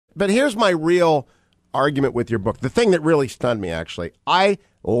But here's my real argument with your book. The thing that really stunned me, actually, I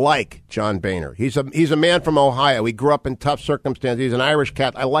like John Boehner. He's a man from Ohio. He grew up in tough circumstances. He's an Irish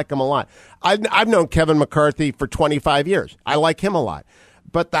cat. I like him a lot. I've known Kevin McCarthy for 25 years. I like him a lot.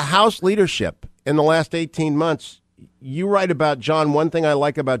 But the House leadership in the last 18 months, you write about John. One thing I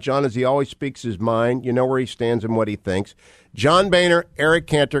like about John is he always speaks his mind. You know where he stands and what he thinks. John Boehner, Eric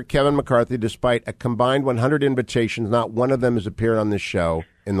Cantor, Kevin McCarthy, despite a combined 100 invitations, not one of them has appeared on this show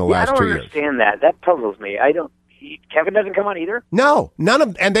in the last 2 years. I don't understand that. That puzzles me. Kevin doesn't come on either? No, none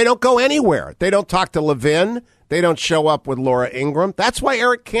of, and they don't go anywhere. They don't talk to Levin. They don't show up with Laura Ingraham. That's why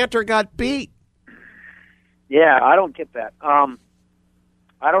Eric Cantor got beat. Yeah, I don't get that.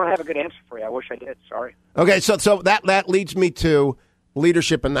 I don't have a good answer for you. I wish I did. Sorry. Okay, so that leads me to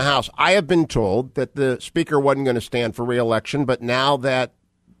leadership in the House. I have been told that the Speaker wasn't going to stand for re-election, but now that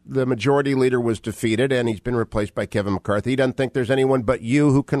the Majority Leader was defeated and he's been replaced by Kevin McCarthy, he doesn't think there's anyone but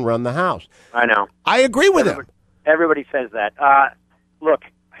you who can run the House. I know. I agree with him. Everybody says that. Look,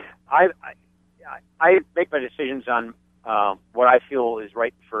 I make my decisions on what I feel is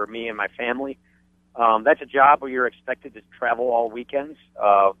right for me and my family. That's a job where you're expected to travel all weekends.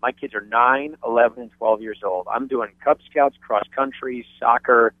 My kids are 9, 11, and 12 years old. I'm doing Cub Scouts, cross country,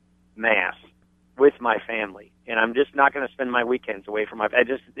 soccer, mass with my family, and I'm just not going to spend my weekends away from my.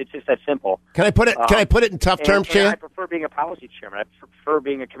 It's just that simple. Can I put it in tough terms, Chan? I prefer being a policy chairman. I prefer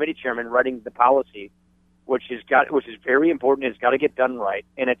being a committee chairman, writing the policy, which is very important. It's got to get done right,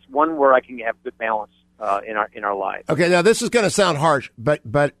 and it's one where I can have good balance in our lives. Okay, now this is going to sound harsh, but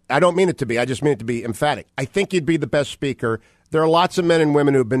I don't mean it to be. I just mean it to be emphatic. I think you'd be the best speaker. There are lots of men and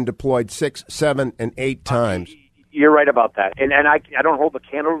women who have been deployed 6, 7, and 8 times. You're right about that, and I don't hold the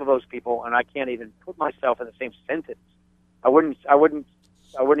candle to those people, and I can't even put myself in the same sentence. I wouldn't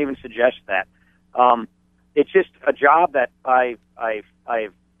even suggest that. It's just a job that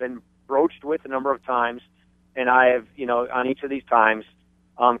I've been broached with a number of times, and I have, on each of these times,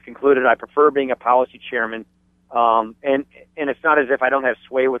 concluded I prefer being a policy chairman. And it's not as if I don't have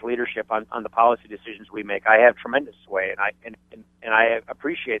sway with leadership on the policy decisions we make. I have tremendous sway, and I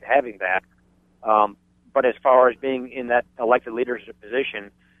appreciate having that. But as far as being in that elected leadership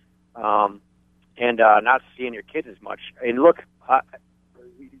position, and not seeing your kids as much, and look, I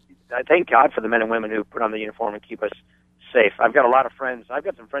thank God for the men and women who put on the uniform and keep us safe. I've got a lot of friends. I've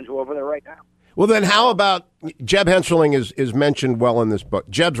got some friends who are over there right now. Well, then how about Jeb Henserling is mentioned well in this book.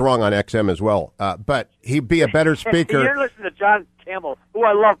 Jeb's wrong on XM as well, but he'd be a better speaker. You're listening to John Campbell, who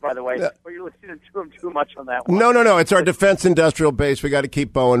I love, by the way, but you're listening to him too much on that one. No. It's our defense industrial base. We got to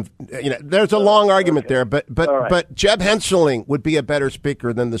keep Bowen. There's a long argument there, but Jeb Henserling would be a better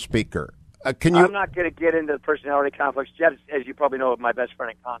speaker than the speaker. I'm not going to get into the personality conflicts. Jeb, as you probably know, is my best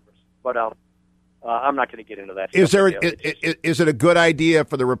friend in Congress, but I'm not going to get into that. Is it a good idea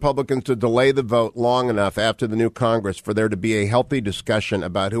for the Republicans to delay the vote long enough after the new Congress for there to be a healthy discussion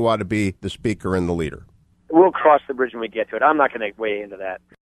about who ought to be the speaker and the leader? We'll cross the bridge when we get to it. I'm not going to weigh into that.